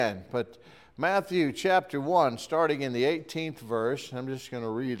But Matthew chapter 1, starting in the 18th verse, I'm just going to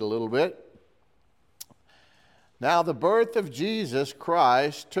read a little bit. Now the birth of Jesus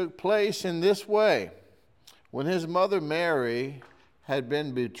Christ took place in this way. When his mother Mary had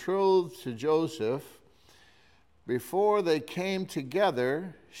been betrothed to Joseph, before they came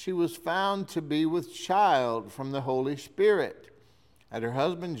together, she was found to be with child from the Holy Spirit. And her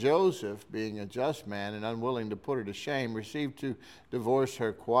husband Joseph, being a just man and unwilling to put her to shame, received to divorce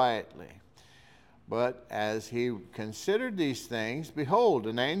her quietly. But as he considered these things, behold,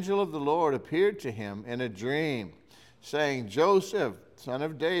 an angel of the Lord appeared to him in a dream, saying, Joseph, son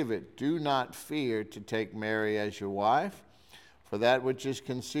of David, do not fear to take Mary as your wife, for that which is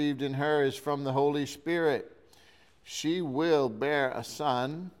conceived in her is from the Holy Spirit. She will bear a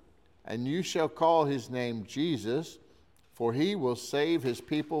son, and you shall call his name Jesus, for he will save his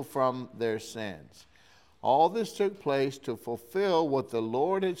people from their sins. All this took place to fulfill what the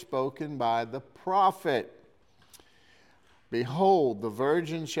Lord had spoken by the prophet. Behold, the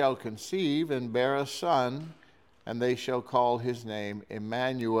virgin shall conceive and bear a son, and they shall call his name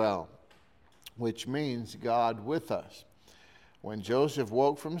Emmanuel, which means God with us. When Joseph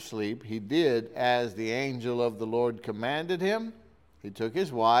woke from sleep, he did as the angel of the Lord commanded him. He took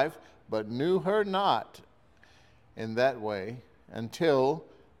his wife, but knew her not in that way until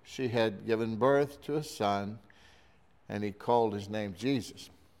she had given birth to a son, and he called his name Jesus.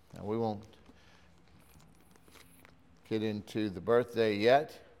 Now, we won't get into the birthday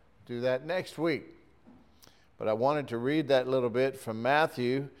yet. Do that next week. But I wanted to read that little bit from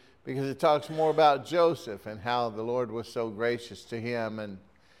Matthew because it talks more about Joseph and how the Lord was so gracious to him and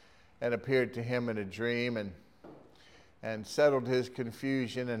appeared to him in a dream and settled his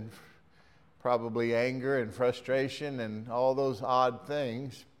confusion and probably anger and frustration and all those odd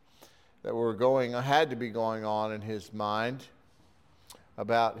things that had to be going on in his mind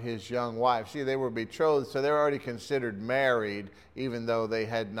about his young wife. See, they were betrothed, so they were already considered married, even though they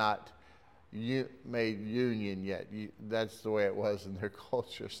had not made union yet. That's the way it was in their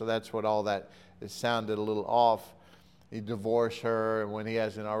culture. So that's what all that, it sounded a little off. He divorced her when he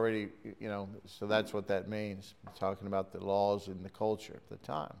hasn't already, so that's what that means. I'm talking about the laws in the culture at the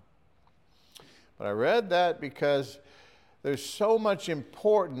time. But I read that because there's so much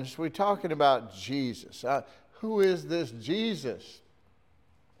importance. We're talking about Jesus. Who is this Jesus?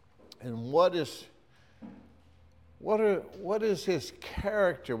 And what is his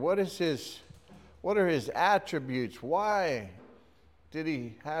character? What are his attributes? Why did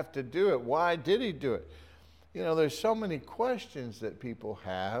he have to do it? Why did he do it? There's so many questions that people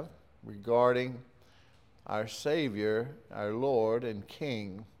have regarding our Savior, our Lord and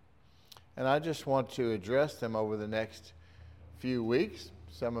King. And I just want to address them over the next few weeks,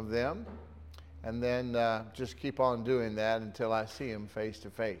 some of them, and then just keep on doing that until I see him face to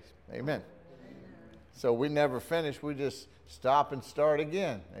face. Amen. So we never finish. We just stop and start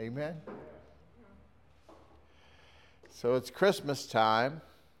again. Amen. So it's Christmas time.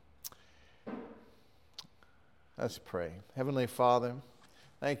 Let's pray. Heavenly Father,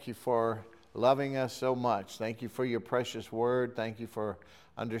 thank you for loving us so much. Thank you for your precious word. Thank you for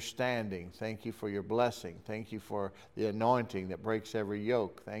understanding. Thank you for your blessing. Thank you for the anointing that breaks every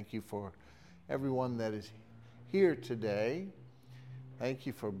yoke. Thank you for everyone that is here today. Thank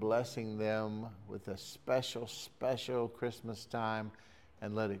you for blessing them with a special, special Christmas time,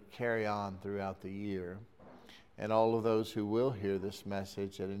 and let it carry on throughout the year. And all of those who will hear this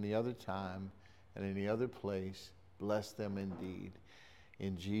message at any other time and any other place, bless them indeed.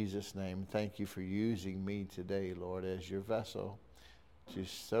 In Jesus' name, thank you for using me today, Lord, as your vessel to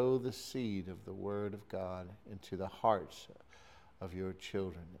sow the seed of the Word of God into the hearts of your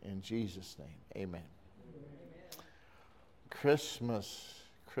children. In Jesus' name, amen. Christmas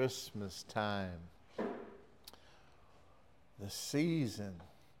time, the season.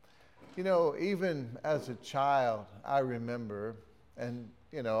 Even as a child, I remember, and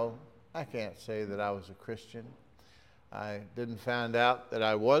I can't say that I was a Christian. I didn't find out that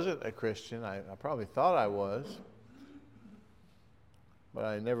I wasn't a Christian. I probably thought I was, but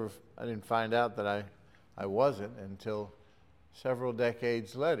I didn't find out that I wasn't until several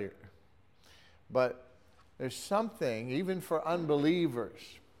decades later. But there's something, even for unbelievers,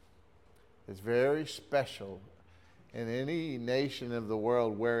 that's very special in any nation of the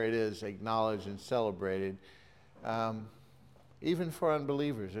world where it is acknowledged and celebrated. Even for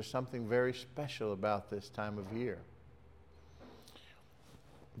unbelievers, there's something very special about this time of year.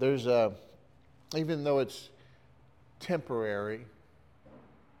 There's even though it's temporary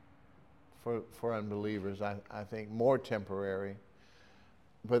for unbelievers, I think more temporary,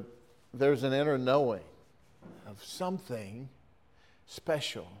 but there's an inner knowing of something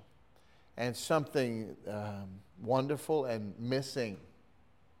special and something wonderful and missing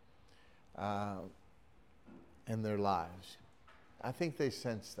in their lives. I think they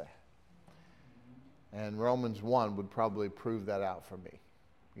sense that. And Romans 1 would probably prove that out for me.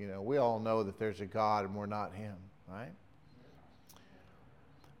 You know, we all know that there's a God and we're not him, right?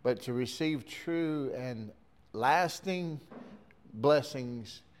 But to receive true and lasting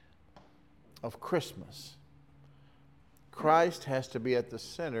blessings of Christmas, Christ has to be at the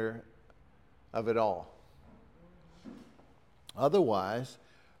center of it all. Otherwise,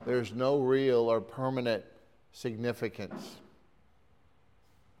 there's no real or permanent significance.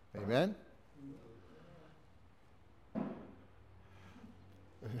 Amen?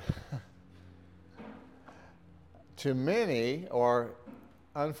 To many, or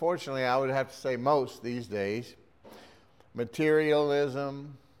unfortunately I would have to say most these days,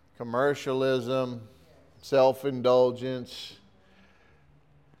 materialism, commercialism, self-indulgence,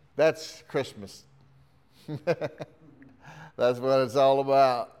 that's Christmas. That's what it's all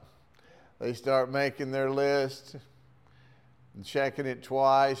about. They start making their list and checking it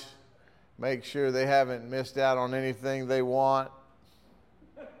twice, make sure they haven't missed out on anything they want.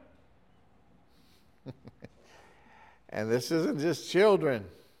 And this isn't just children.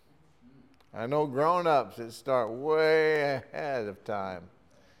 I know grown-ups that start way ahead of time.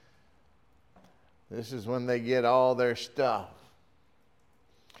 This is when they get all their stuff.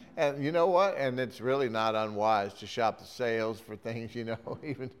 And you know what? And it's really not unwise to shop the sales for things, you know,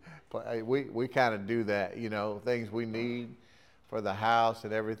 even we kind of do that, you know, things we need for the house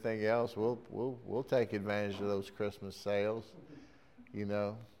and everything else. We'll take advantage of those Christmas sales, you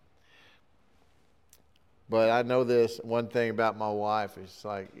know. But I know this one thing about my wife. It's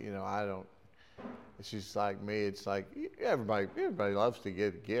like, you know, she's like me. It's like everybody loves to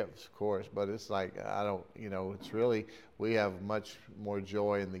give gifts, of course, but it's like I don't, you know, it's really, we have much more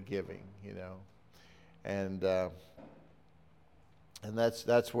joy in the giving, you know, and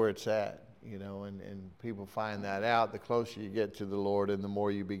that's where it's at, you know, and people find that out the closer you get to the Lord and the more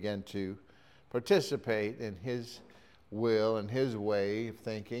you begin to participate in His will and His way of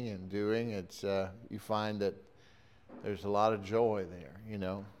thinking and doing. It's you find that there's a lot of joy there, you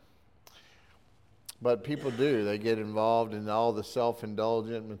know. But people do. They get involved in all the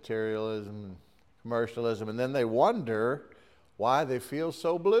self-indulgent materialism and commercialism, and then they wonder why they feel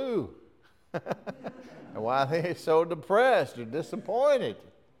so blue and why they're so depressed or disappointed.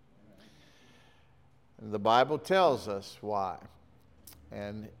 And the Bible tells us why.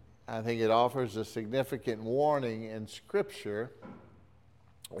 And I think it offers a significant warning in Scripture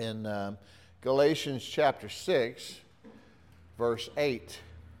in Galatians chapter 6, verse 8.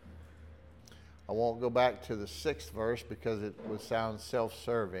 I won't go back to the 6th verse because it would sound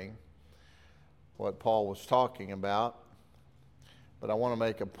self-serving, what Paul was talking about. But I want to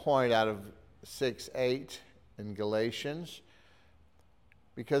make a point out of 6:8 in Galatians,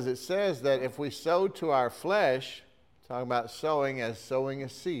 because it says that if we sow to our flesh, talking about sowing as sowing a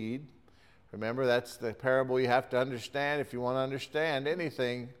seed. Remember, that's the parable you have to understand if you want to understand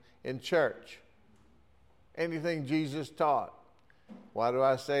anything in church. Anything Jesus taught. Why do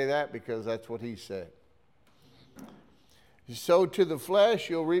I say that? Because that's what He said. You sow to the flesh,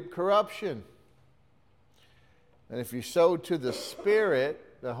 you'll reap corruption. And if you sow to the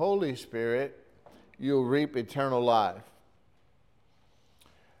Spirit, the Holy Spirit, you'll reap eternal life.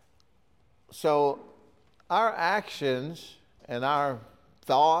 So, our actions and our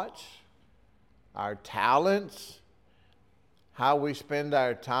thoughts, our talents, how we spend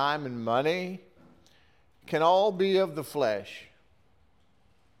our time and money, can all be of the flesh.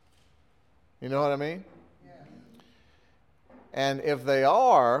 You know what I mean? Yeah. And if they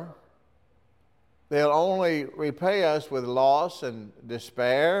are, they'll only repay us with loss and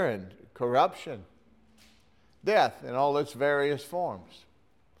despair and corruption, death in all its various forms.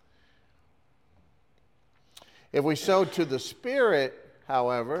 If we sow to the Spirit,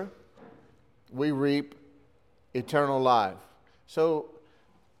 however, we reap eternal life. So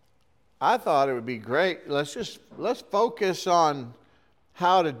I thought it would be great. Let's focus on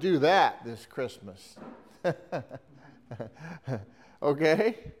how to do that this Christmas.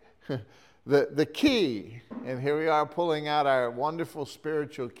 Okay? The key, and here we are pulling out our wonderful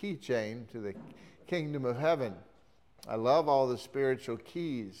spiritual keychain to the kingdom of heaven. I love all the spiritual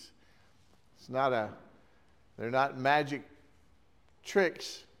keys. They're not magic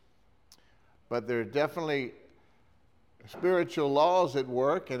tricks, but they're definitely spiritual laws at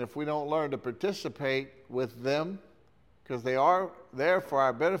work, and if we don't learn to participate with them, because they are there for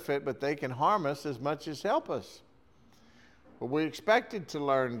our benefit, but they can harm us as much as help us. But we're expected to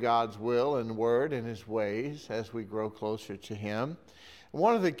learn God's will and word and his ways as we grow closer to him.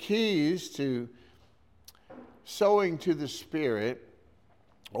 One of the keys to sowing to the Spirit,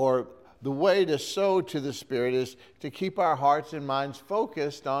 or the way to sow to the Spirit, is to keep our hearts and minds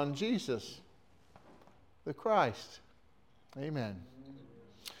focused on Jesus, the Christ. Amen.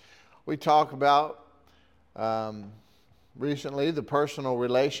 We talk about recently the personal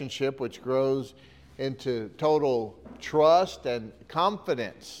relationship, which grows into total trust and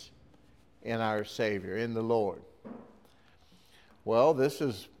confidence in our Savior, in the Lord. Well, this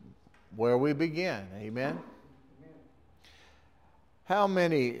is where we begin. Amen. How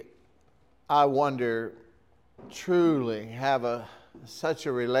many, I wonder, truly have such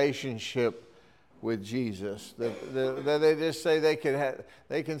a relationship with Jesus that they just say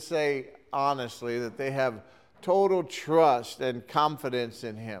they can say honestly that they have total trust and confidence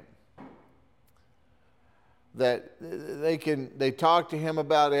in him? That they talk to him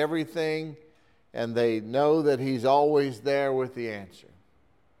about everything, and they know that he's always there with the answer.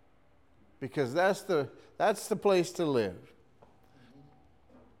 Because that's the place to live.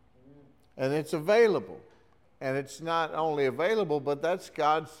 And it's available. And it's not only available, but that's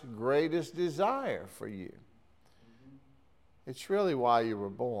God's greatest desire for you. It's really why you were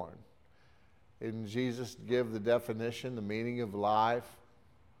born. Didn't Jesus give the definition, the meaning of life?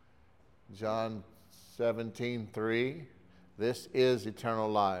 John 17:3. This is eternal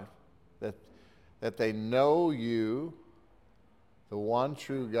life, that they know you, the one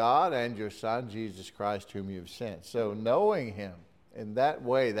true God, and your Son, Jesus Christ, whom you've sent. So knowing him in that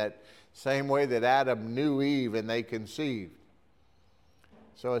way, that same way that Adam knew Eve and they conceived.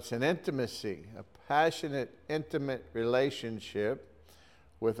 So it's an intimacy, a passionate, intimate relationship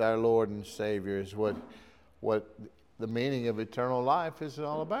with our Lord and Savior is what the meaning of eternal life is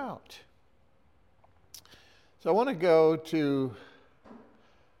all about. So I want to go to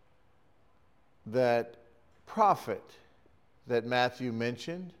that prophet that Matthew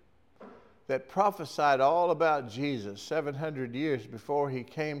mentioned, that prophesied all about Jesus 700 years before he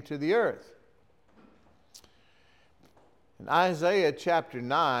came to the earth. In Isaiah chapter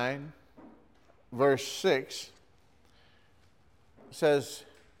 9, verse 6 says,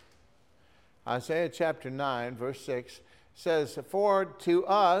 Isaiah chapter 9, verse 6 says, "For to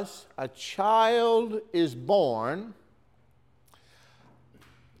us a child is born,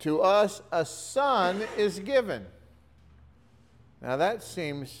 to us a son is given." Now that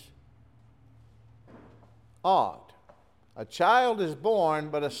seems odd. A child is born,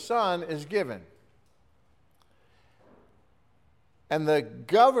 but a son is given. And the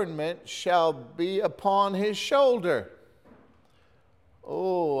government shall be upon his shoulder.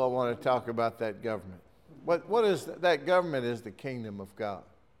 Oh, I want to talk about that government. What is that government? Is the kingdom of God,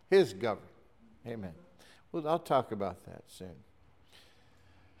 his government. Amen. Well, I'll talk about that soon.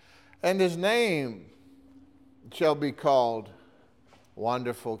 And his name shall be called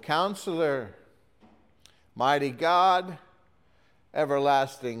Wonderful Counselor, Mighty God,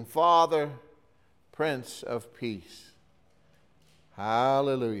 Everlasting Father, Prince of Peace.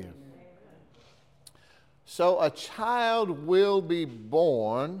 Hallelujah. So a child will be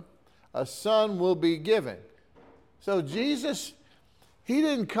born, a son will be given. So Jesus, he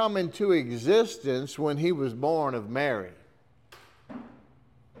didn't come into existence when he was born of Mary.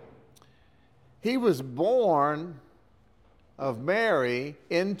 He was born of Mary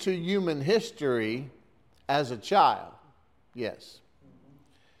into human history as a child, yes.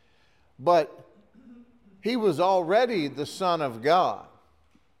 But he was already the Son of God.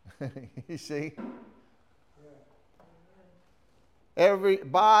 You see?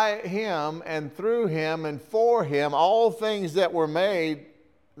 By him and through him and for him, all things that were made.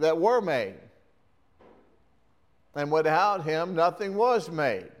 And without him, nothing was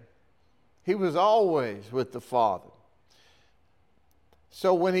made. He was always with the Father.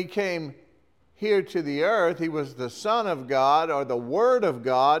 So when he came here to the earth, he was the Son of God, or the Word of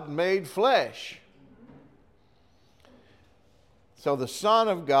God made flesh. So the Son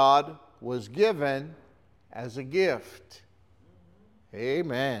of God was given as a gift.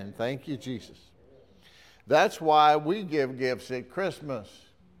 Amen. Thank you, Jesus. That's why we give gifts at Christmas.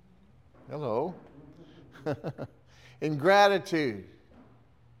 Hello. In gratitude.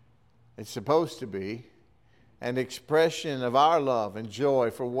 It's supposed to be an expression of our love and joy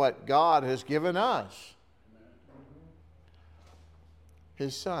for what God has given us.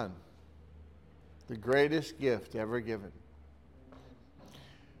 His Son. The greatest gift ever given.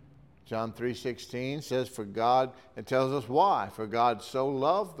 John 3:16 says, "For God," it tells us why. "For God so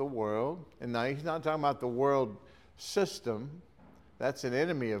loved the world," and now he's not talking about the world system. That's an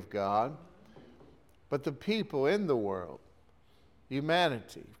enemy of God. But the people in the world.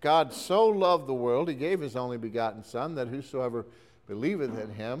 humanity. God so loved the world, he gave his only begotten Son, that whosoever believeth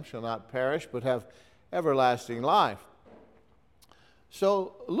in him shall not perish, but have everlasting life.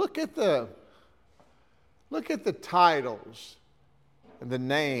 So look at the titles and the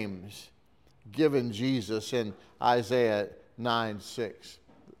names given Jesus in Isaiah 9:6.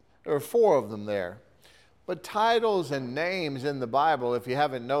 There are 4 of them there. But titles and names in the Bible, if you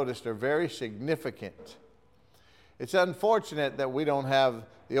haven't noticed, are very significant. It's unfortunate that we don't have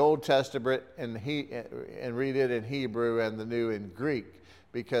the Old Testament and read it in Hebrew and the New in Greek,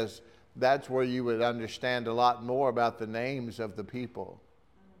 because that's where you would understand a lot more about the names of the people.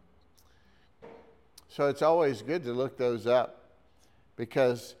 So it's always good to look those up,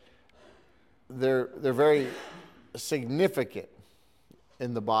 because they're very significant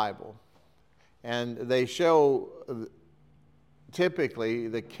in the Bible. And they show typically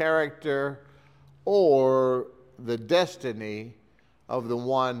the character or the destiny of the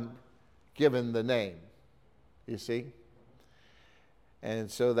one given the name. You see?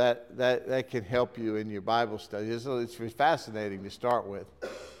 And so that can help you in your Bible study. It's fascinating to start with.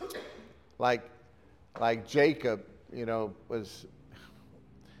 Like Jacob, was...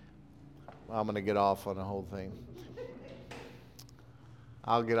 I'm going to get off on the whole thing.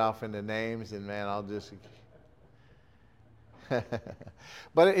 I'll get off into names, and man, I'll just...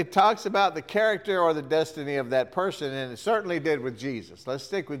 But it talks about the character or the destiny of that person, and it certainly did with Jesus. Let's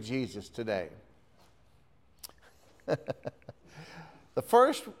stick with Jesus today. The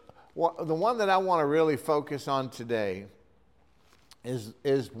one that I want to really focus on today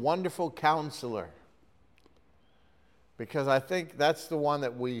is Wonderful Counselor, because I think that's the one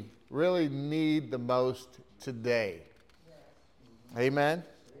that we really need the most today. Amen?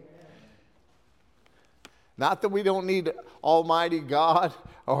 Not that we don't need Almighty God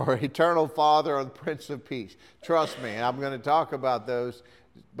or Eternal Father or the Prince of Peace. Trust me, I'm going to talk about those.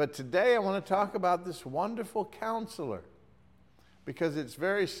 But today I want to talk about this Wonderful Counselor, because it's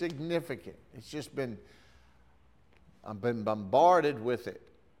very significant. I've been bombarded with it,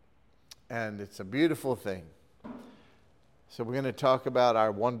 and it's a beautiful thing. So we're going to talk about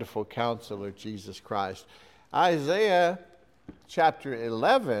our Wonderful Counselor, Jesus Christ. Isaiah chapter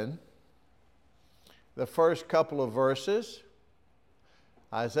 11, the first couple of verses.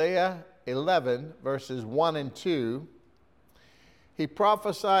 Isaiah 11, verses 1 and 2. He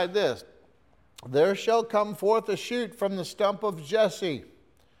prophesied this: "There shall come forth a shoot from the stump of Jesse."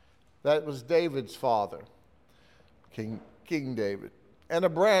 That was David's father, King David. "And a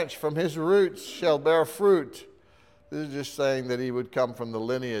branch from his roots shall bear fruit." This is just saying that he would come from the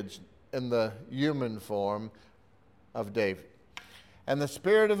lineage in the human form of David. "And the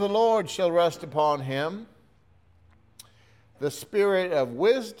Spirit of the Lord shall rest upon him, the Spirit of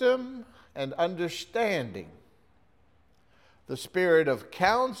wisdom and understanding, the Spirit of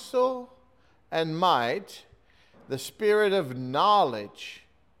counsel and might, the Spirit of knowledge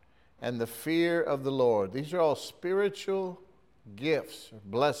and the fear of the Lord." These are all spiritual gifts or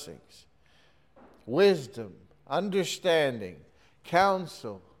blessings. Wisdom, understanding,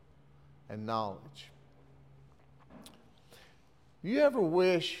 counsel, and knowledge. You ever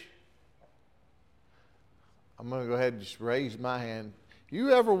wish, I'm going to go ahead and just raise my hand.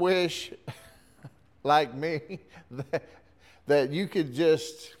 You ever wish, like me, that you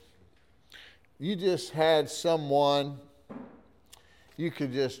just had someone you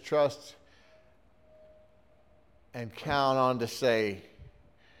could just trust and count on to say,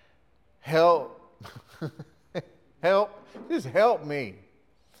 "Help, just help me.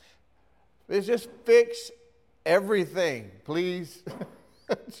 Just fix everything, please.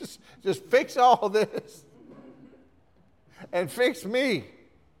 just fix all this and fix me.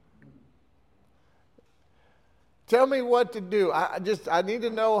 Tell me what to do. I need to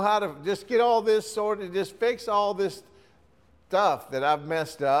know how to just get all this sorted, just fix all this stuff that I've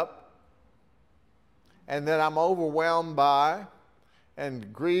messed up and that I'm overwhelmed by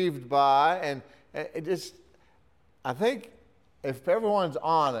and grieved by, and it just, I think if everyone's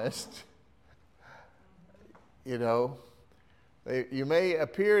honest, you may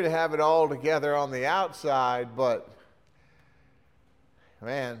appear to have it all together on the outside, but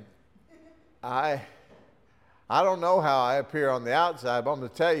man, I don't know how I appear on the outside, but I'm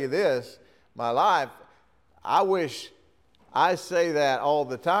going to tell you this, my life, I wish I say that all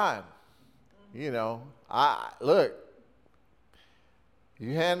the time. Look,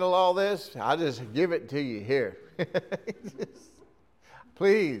 you handle all this, I'll just give it to you here.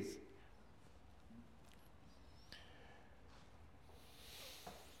 Please.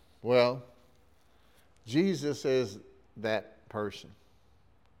 Well, Jesus is that person.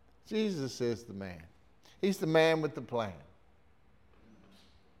 Jesus is the man. He's the man with the plan.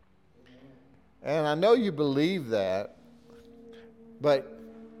 And I know you believe that, but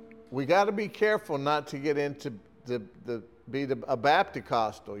we got to be careful not to get into a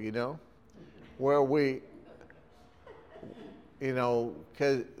Baptist-costal, where we,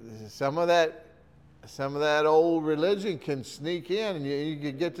 because some of that old religion can sneak in, and you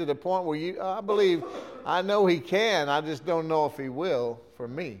can get to the point where I know he can, I just don't know if he will for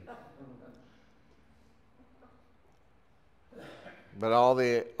me. But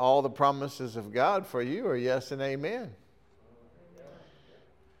all the promises of God for you are yes and amen.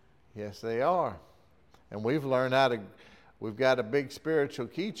 Yes, they are. And we've got a big spiritual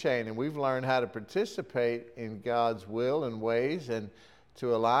keychain, and we've learned how to participate in God's will and ways, and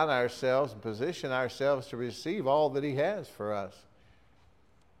to align ourselves and position ourselves to receive all that he has for us.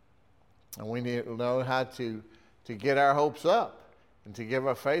 And we need to know how to get our hopes up, and to give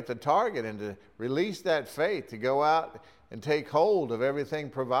our faith a target, and to release that faith, to go out and take hold of everything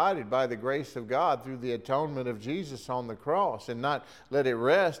provided by the grace of God through the atonement of Jesus on the cross, and not let it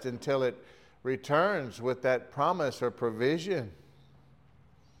rest until it returns with that promise or provision.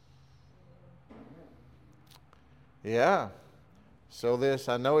 Yeah. So this,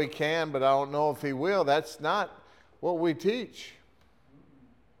 I know he can, but I don't know if he will. That's not what we teach.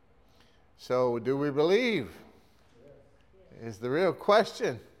 So do we believe? Is the real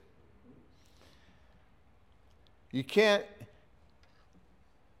question. You can't get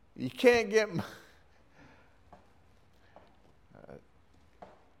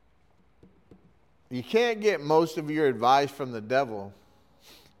you can't get most of your advice from the devil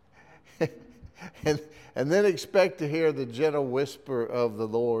and then expect to hear the gentle whisper of the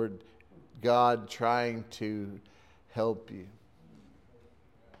Lord God trying to help you.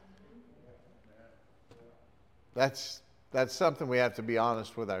 That's something we have to be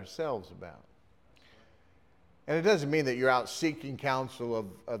honest with ourselves about. And it doesn't mean that you're out seeking counsel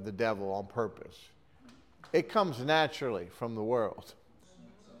of the devil on purpose. It comes naturally from the world.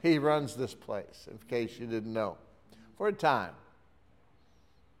 He runs this place, in case you didn't know, for a time.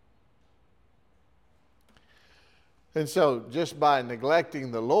 And so just by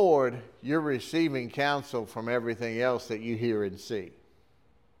neglecting the Lord, you're receiving counsel from everything else that you hear and see.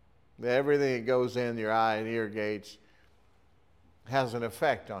 Everything that goes in your eye and ear gates has an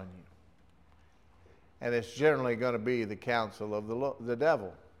effect on you. And it's generally going to be the counsel of the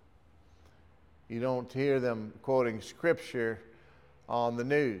devil. You don't hear them quoting scripture on the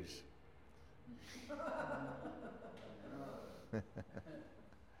news.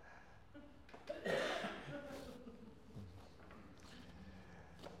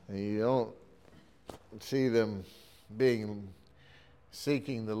 You don't see them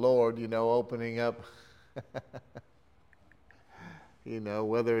seeking the Lord, opening up,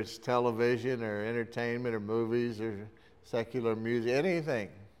 whether it's television or entertainment or movies or secular music, anything,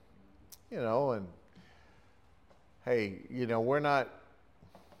 and hey, we're not,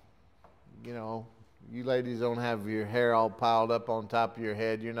 you ladies don't have your hair all piled up on top of your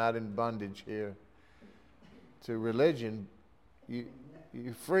head. You're not in bondage here to religion. You're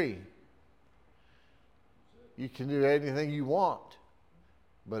free. You can do anything you want,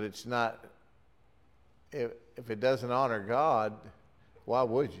 but it's not, if it doesn't honor God, why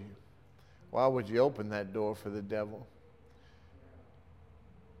would you? Why would you open that door for the devil?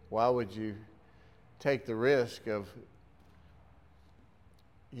 Why would you take the risk of,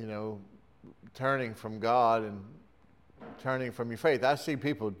 turning from God and turning from your faith? I see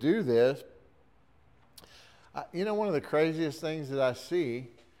people do this. One of the craziest things that I see,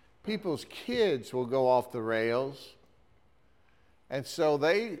 people's kids will go off the rails, and so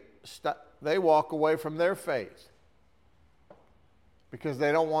they walk away from their faith because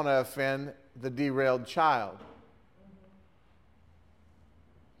they don't want to offend the derailed child.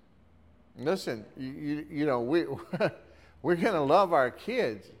 Listen, we're going to love our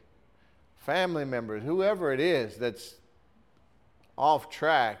kids, family members, whoever it is that's off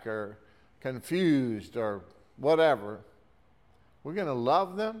track or confused or whatever. We're going to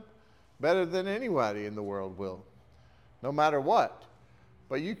love them better than anybody in the world will, no matter what.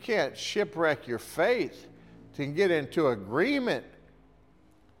 But you can't shipwreck your faith to get into agreement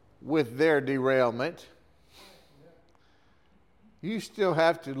with their derailment. You still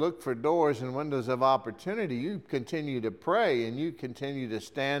have to look for doors and windows of opportunity. You continue to pray, and you continue to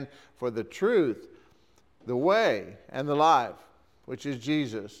stand for the truth, the way, and the life, which is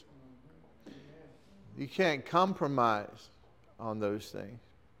Jesus. You can't compromise on those things.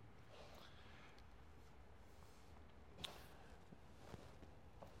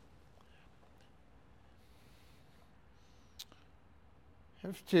 We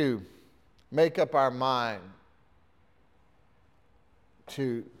have to make up our mind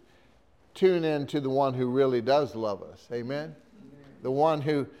to tune in to the one who really does love us. Amen? The one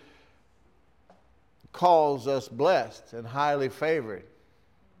who calls us blessed and highly favored.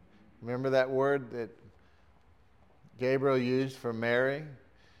 Remember that word that Gabriel used for Mary?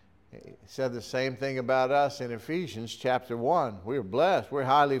 He said the same thing about us in Ephesians chapter 1. We're blessed. We're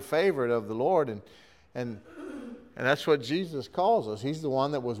highly favored of the Lord. And that's what Jesus calls us. He's the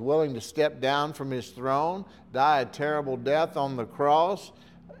one that was willing to step down from his throne, die a terrible death on the cross,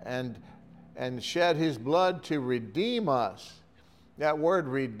 and shed his blood to redeem us. That word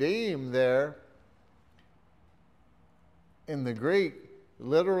redeem there in the Greek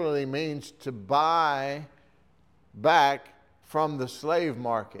literally means to buy back from the slave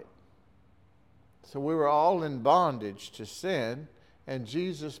market. So we were all in bondage to sin, and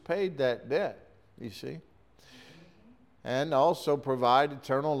Jesus paid that debt, you see. And also provide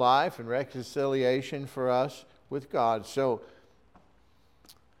eternal life and reconciliation for us with God. So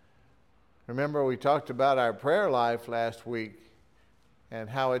remember, we talked about our prayer life last week and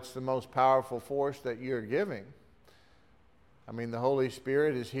how it's the most powerful force that you're giving. I mean, the Holy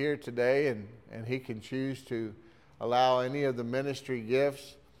Spirit is here today, and He can choose to allow any of the ministry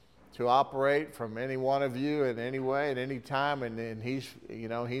gifts to operate from any one of you in any way at any time, and He's, you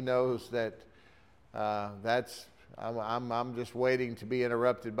know, He knows that I'm just waiting to be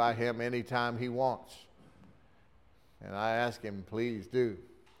interrupted by Him anytime He wants. And I ask Him, please do,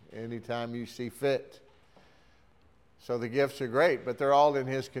 anytime you see fit. So the gifts are great, but they're all in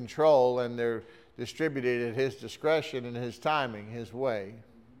His control, and they're distributed at His discretion and His timing, His way.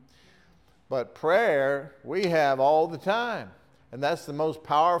 But prayer, we have all the time. And that's the most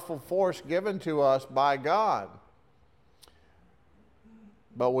powerful force given to us by God.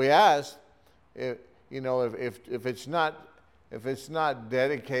 But we ask, if it's not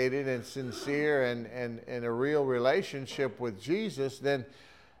dedicated and sincere and a real relationship with Jesus, then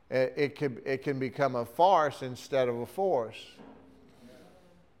it can become a farce instead of a force.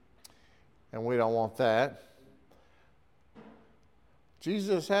 And we don't want that.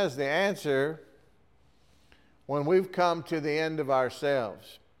 Jesus has the answer when we've come to the end of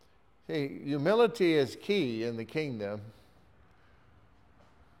ourselves. See, humility is key in the kingdom.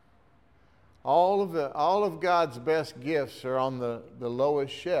 All of God's best gifts are on the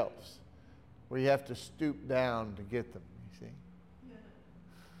lowest shelves, where you have to stoop down to get them, you see.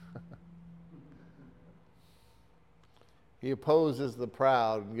 He opposes the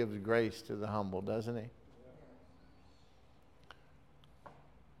proud and gives grace to the humble, doesn't He?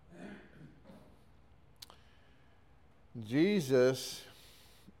 Jesus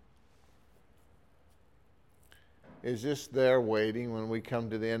is just there waiting when we come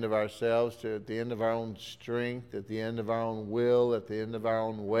to the end of ourselves, at the end of our own strength, at the end of our own will, at the end of our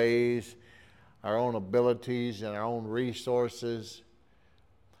own ways, our own abilities and our own resources.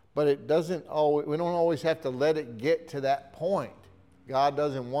 But we don't always have to let it get to that point. God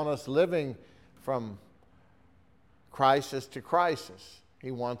doesn't want us living from crisis to crisis.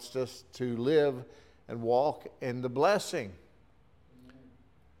 He wants us to live and walk in the blessing.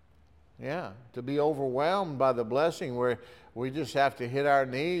 Yeah, to be overwhelmed by the blessing where we just have to hit our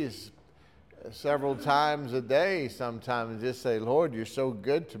knees several times a day sometimes and just say, Lord, you're so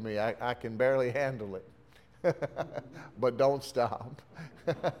good to me, I can barely handle it. But don't stop.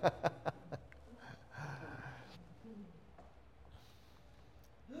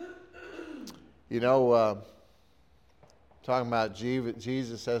 Talking about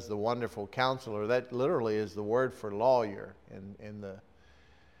Jesus as the wonderful counselor, that literally is the word for lawyer in the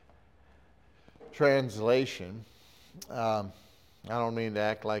translation. I don't mean to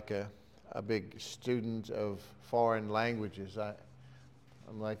act like a big student of foreign languages.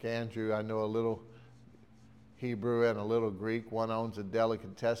 I'm like Andrew. I know a little Hebrew and a little Greek. One owns a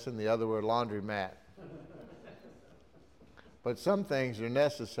delicatessen, the other a laundromat. But some things are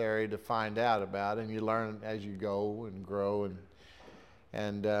necessary to find out about, and you learn as you go and grow.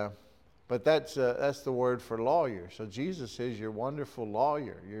 But that's the word for lawyer. So Jesus is your wonderful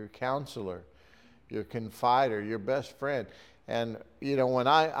lawyer, your counselor, your confider, your best friend. And when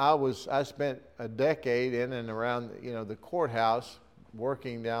I spent a decade in and around the courthouse,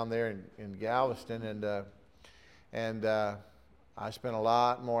 working down there in Galveston, and I spent a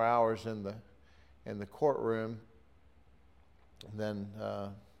lot more hours in the courtroom than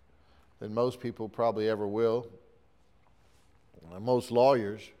most people probably ever will. Most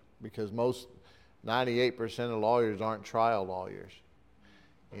lawyers, because 98% of lawyers aren't trial lawyers.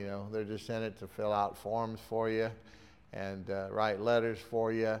 They're just in it to fill out forms for you and write letters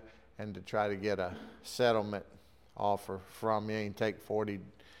for you and to try to get a settlement offer from you and take 40%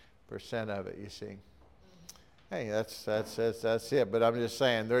 of it, you see. Hey, that's it. But I'm just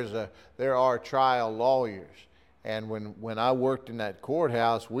saying, there are trial lawyers, and when I worked in that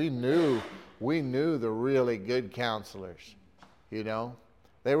courthouse, we knew the really good counselors. You know,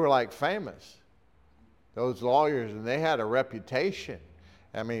 they were like famous, those lawyers, and they had a reputation.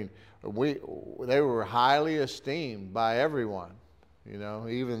 I mean, they were highly esteemed by everyone. You know,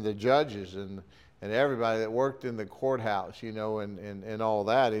 even the judges and everybody that worked in the courthouse, you know, and all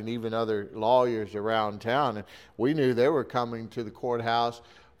that, and even other lawyers around town. And we knew they were coming to the courthouse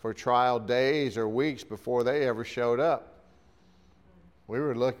for trial days or weeks before they ever showed up. We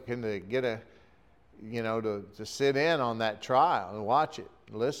were looking to get to sit in on that trial and watch it,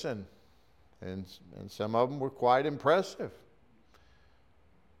 listen. And some of them were quite impressive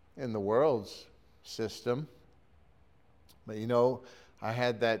in the world's system. But you know, I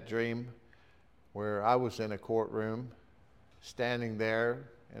had that dream where I was in a courtroom, standing there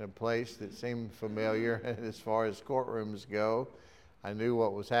in a place that seemed familiar as far as courtrooms go. I knew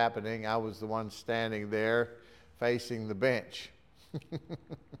what was happening. I was the one standing there facing the bench.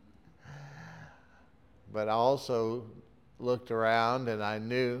 But I also looked around and I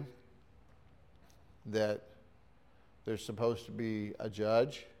knew that there's supposed to be a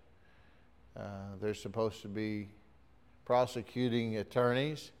judge. There's supposed to be prosecuting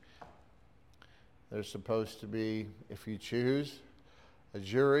attorneys. There's supposed to be, if you choose, a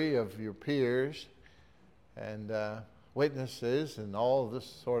jury of your peers and witnesses and all of this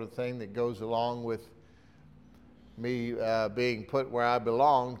sort of thing that goes along with me being put where I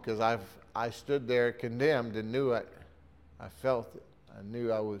belong, because I stood there condemned and knew it. I felt it. I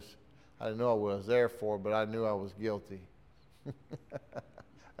didn't know I was there for, but I knew I was guilty.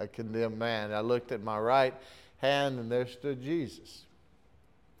 A condemned man. I looked at my right hand and there stood Jesus,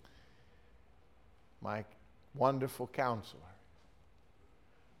 my wonderful counselor.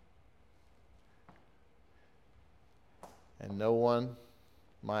 And no one,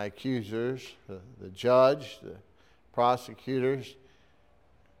 my accusers, the judge, the prosecutors,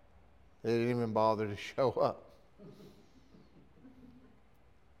 they didn't even bother to show up.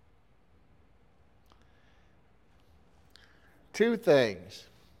 Two things,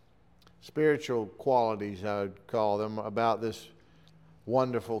 spiritual qualities I would call them, about this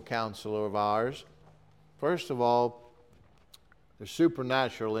wonderful counselor of ours. First of all, they're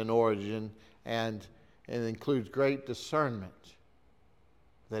supernatural in origin, and it includes great discernment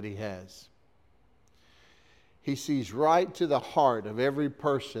that he has. He sees right to the heart of every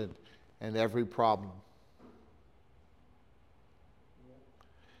person and every problem.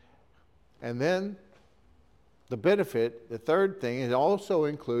 And then the benefit, the third thing, it also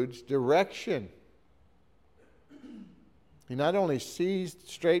includes direction. He not only sees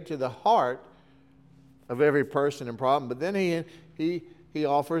straight to the heart of every person and problem, but then he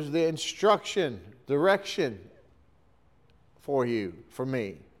offers the instruction, direction for you, for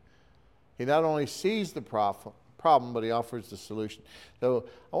me. He not only sees the problem, but he offers the solution. So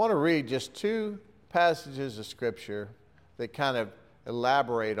I want to read just two passages of Scripture that kind of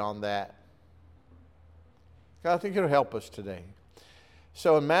elaborate on that. I think it'll help us today.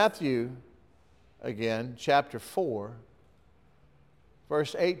 So in Matthew, again, chapter 4,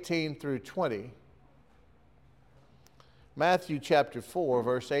 verse 18 through 20. Matthew chapter 4,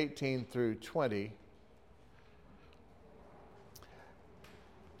 verse 18 through 20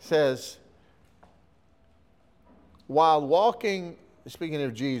 says, while walking, speaking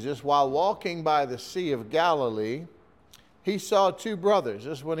of Jesus, while walking by the Sea of Galilee, he saw two brothers.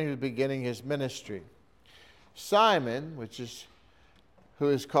 This is when he was beginning his ministry. Simon, who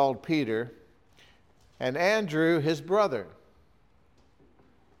is called Peter, and Andrew, his brother,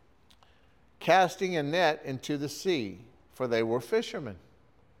 casting a net into the sea, for they were fishermen.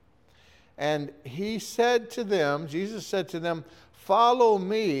 And he said to them, Jesus said to them, follow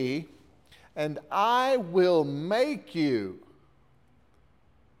me, and I will make you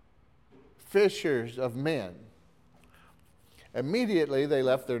fishers of men. Immediately they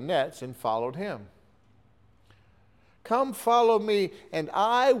left their nets and followed him. Come follow me, and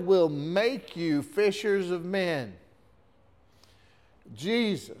I will make you fishers of men.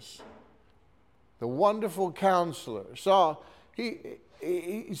 Jesus, the wonderful counselor,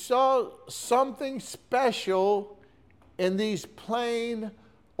 he saw something special in these plain,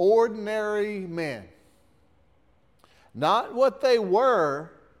 ordinary men. Not what they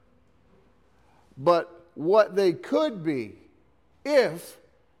were, but what they could be if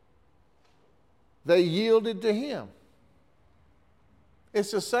they yielded to him.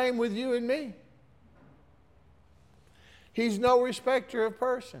 It's the same with you and me. He's no respecter of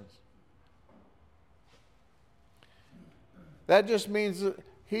persons. That just means that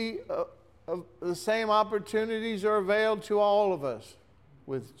he the same opportunities are availed to all of us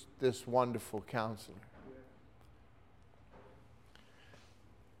with this wonderful counselor.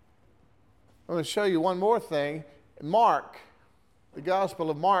 I'm going to show you one more thing. Mark, the Gospel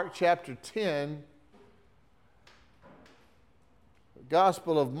of Mark, chapter 10.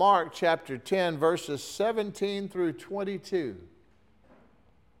 Gospel of Mark, chapter 10, verses 17 through 22.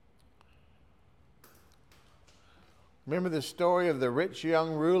 Remember the story of the rich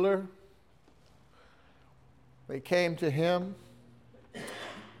young ruler? They came to him,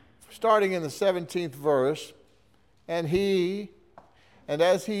 starting in the 17th verse, and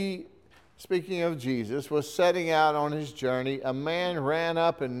as he, speaking of Jesus, was setting out on his journey, a man ran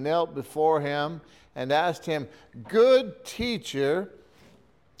up and knelt before him and asked him, "Good teacher,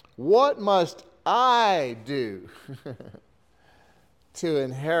 what must I do to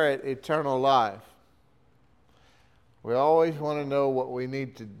inherit eternal life?" We always want to know what we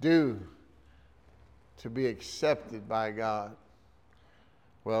need to do to be accepted by God.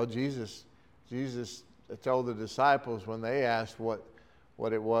 Well, Jesus told the disciples when they asked what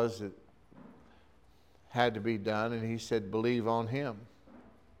it was that had to be done, and he said, "Believe on him."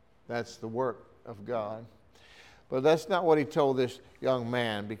 That's the work of God. But that's not what he told this young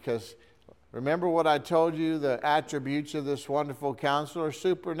man, because remember what I told you, the attributes of this wonderful counselor: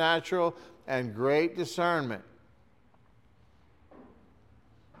 supernatural and great discernment.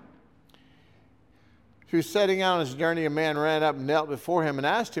 Who's setting out on his journey, a man ran up and knelt before him and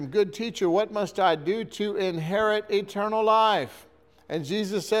asked him, "Good teacher, what must I do to inherit eternal life?" And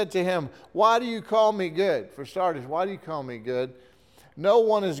Jesus said to him, "Why do you call me good?" For starters, why do you call me good? No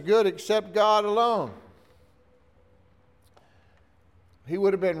one is good except God alone. He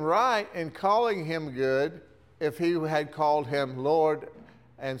would have been right in calling him good if he had called him Lord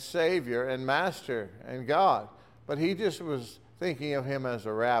and Savior and Master and God. But he just was thinking of him as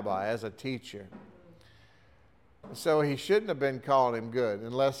a rabbi, as a teacher. So he shouldn't have been calling him good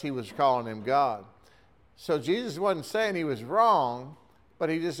unless he was calling him God. So Jesus wasn't saying he was wrong, but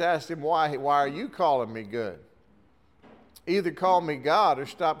he just asked him, why are you calling me good? Either call me God or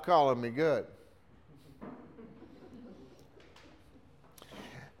stop calling me good.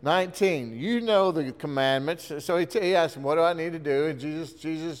 19, you know the commandments. So he asked him, what do I need to do? And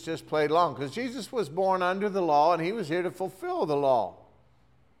Jesus just played along, because Jesus was born under the law and he was here to fulfill the law.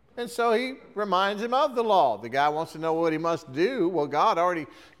 And so he reminds him of the law. The guy wants to know what he must do. Well, God already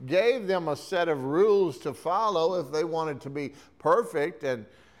gave them a set of rules to follow if they wanted to be perfect,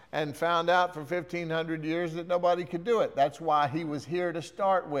 and found out for 1,500 years that nobody could do it. That's why he was here to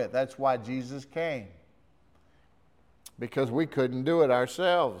start with. That's why Jesus came, because we couldn't do it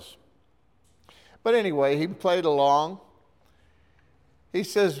ourselves. But anyway, he played along. He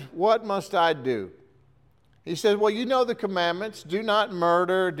says, what must I do? He said, well, you know the commandments. Do not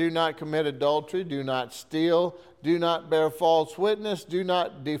murder, do not commit adultery, do not steal, do not bear false witness, do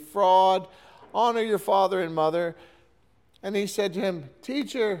not defraud, honor your father and mother. And he said to him,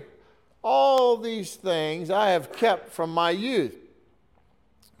 teacher, all these things I have kept from my youth.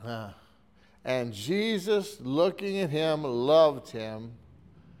 And Jesus, looking at him, loved him,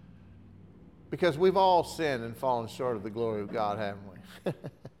 because we've all sinned and fallen short of the glory of God, haven't we?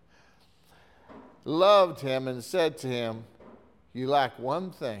 Loved him and said to him, you lack one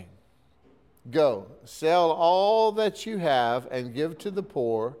thing. Go, sell all that you have and give to the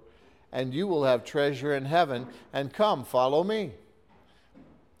poor, and you will have treasure in heaven, and come, follow me.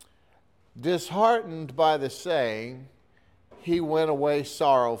 Disheartened by the saying, he went away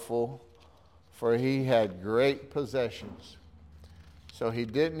sorrowful, for he had great possessions. So he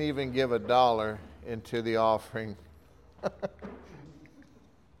didn't even give $1 into the offering.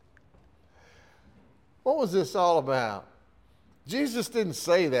 What was this all about? Jesus didn't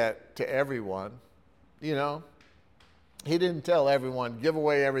say that to everyone, you know. He didn't tell everyone, give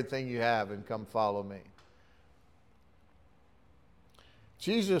away everything you have and come follow me.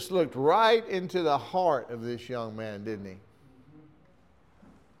 Jesus looked right into the heart of this young man, didn't he?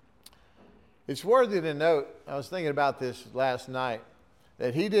 It's worthy to note, I was thinking about this last night,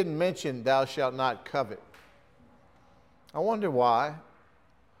 that he didn't mention thou shalt not covet. I wonder why.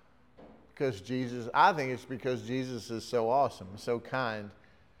 I think it's because Jesus is so awesome, so kind.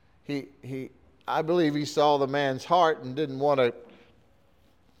 I believe he saw the man's heart and didn't want to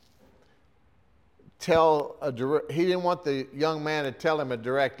he didn't want the young man to tell him a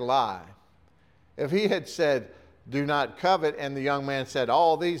direct lie. If he had said, do not covet, and the young man said,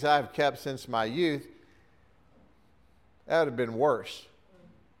 all these I've kept since my youth, that would have been worse.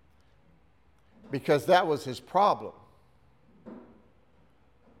 Because that was his problem.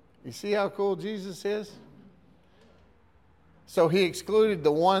 You see how cool Jesus is? So he excluded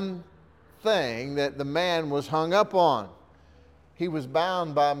the one thing that the man was hung up on. He was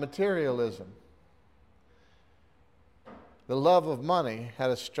bound by materialism. The love of money had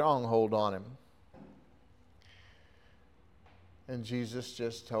a stronghold on him. And Jesus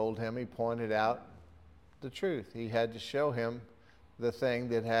just told him, he pointed out the truth. He had to show him the thing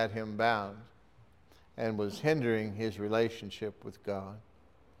that had him bound and was hindering his relationship with God.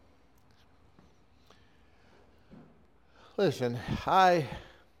 Listen, I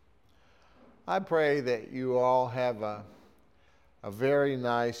pray that you all have a very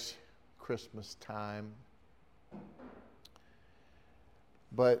nice Christmas time.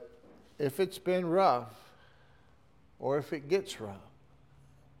 But if it's been rough, or if it gets rough,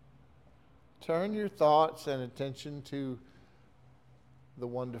 turn your thoughts and attention to the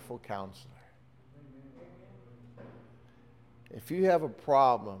wonderful Counselor. If you have a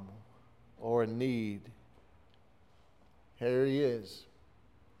problem or a need, here he is.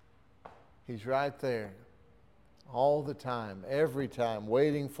 He's right there all the time, every time,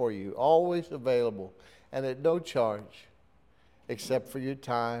 waiting for you, always available, and at no charge except for your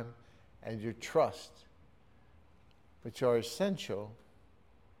time and your trust, which are essential.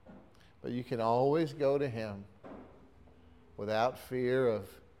 But you can always go to him without fear of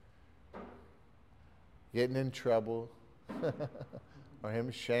getting in trouble or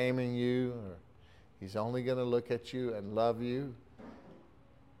him shaming you, or he's only going to look at you and love you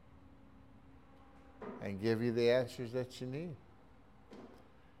and give you the answers that you need.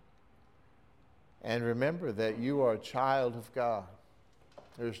 And remember that you are a child of God.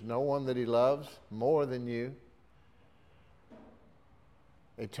 There's no one that he loves more than you.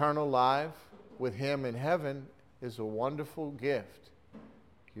 Eternal life with him in heaven is a wonderful gift.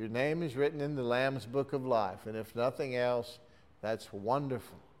 Your name is written in the Lamb's Book of Life, and if nothing else, that's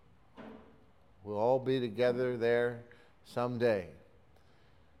wonderful. We'll all be together there someday.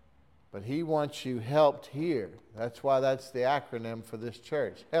 But he wants you helped here. That's why that's the acronym for this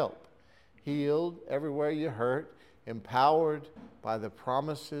church. Help. Healed everywhere you hurt, empowered by the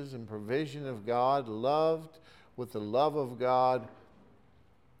promises and provision of God, loved with the love of God,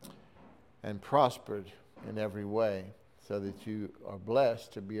 and prospered in every way, so that you are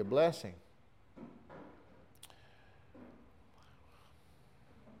blessed to be a blessing.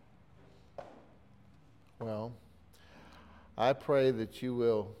 Well, I pray that you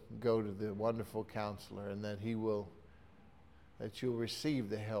will go to the wonderful Counselor, and that you'll receive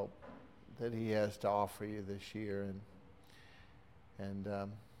the help that he has to offer you this year. And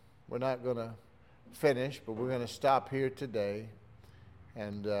we're not going to finish, but we're going to stop here today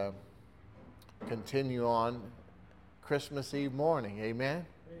and continue on Christmas Eve morning. Amen?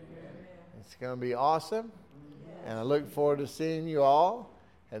 Amen. It's going to be awesome. Yes. And I look forward to seeing you all.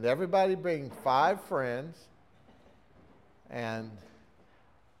 And everybody bring 5 friends and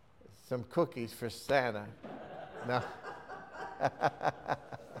some cookies for Santa. No.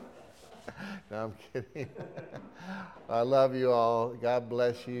 No, I'm kidding. I love you all. God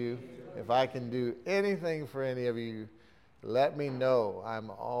bless you. If I can do anything for any of you, let me know. I'm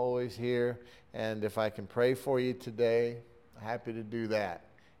always here. And if I can pray for you today, I'm happy to do that.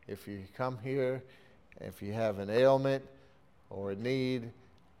 If you come here, if you have an ailment or a need,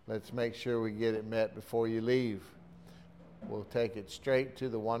 let's make sure we get it met before you leave. We'll take it straight to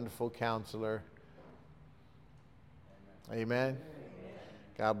the wonderful Counselor. Amen. Amen.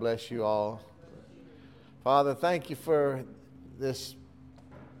 God bless you all. Father, thank you for this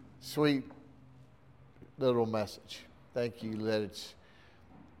sweet little message. Thank you that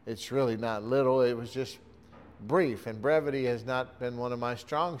it's really not little. It was just brief, and brevity has not been one of my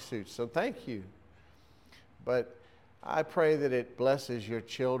strong suits. So thank you. But I pray that it blesses your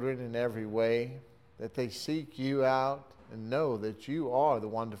children in every way, that they seek you out and know that you are the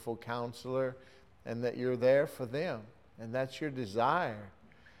wonderful Counselor and that you're there for them. And that's your desire.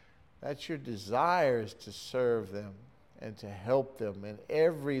 That's your desire, is to serve them and to help them in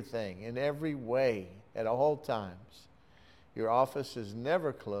everything, in every way, at all times. Your office is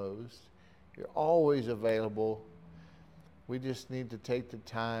never closed. You're always available. We just need to take the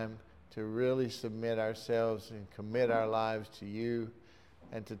time to really submit ourselves and commit our lives to you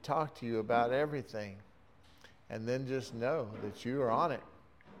and to talk to you about everything. And then just know that you are on it.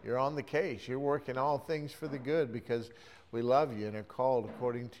 You're on the case. You're working all things for the good because we love you and are called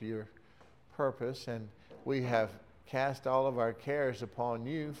according to your purpose. And we have cast all of our cares upon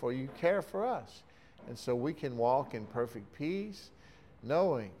you, for you care for us. And so we can walk in perfect peace,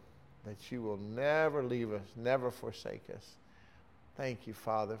 knowing that you will never leave us, never forsake us. Thank you,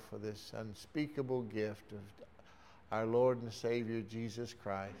 Father, for this unspeakable gift of our Lord and Savior, Jesus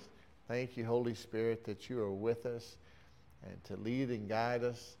Christ. Thank you, Holy Spirit, that you are with us and to lead and guide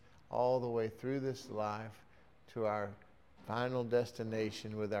us all the way through this life to our final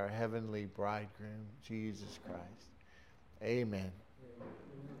destination with our heavenly bridegroom, Jesus Christ. Amen.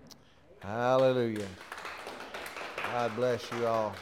 Hallelujah. God bless you all.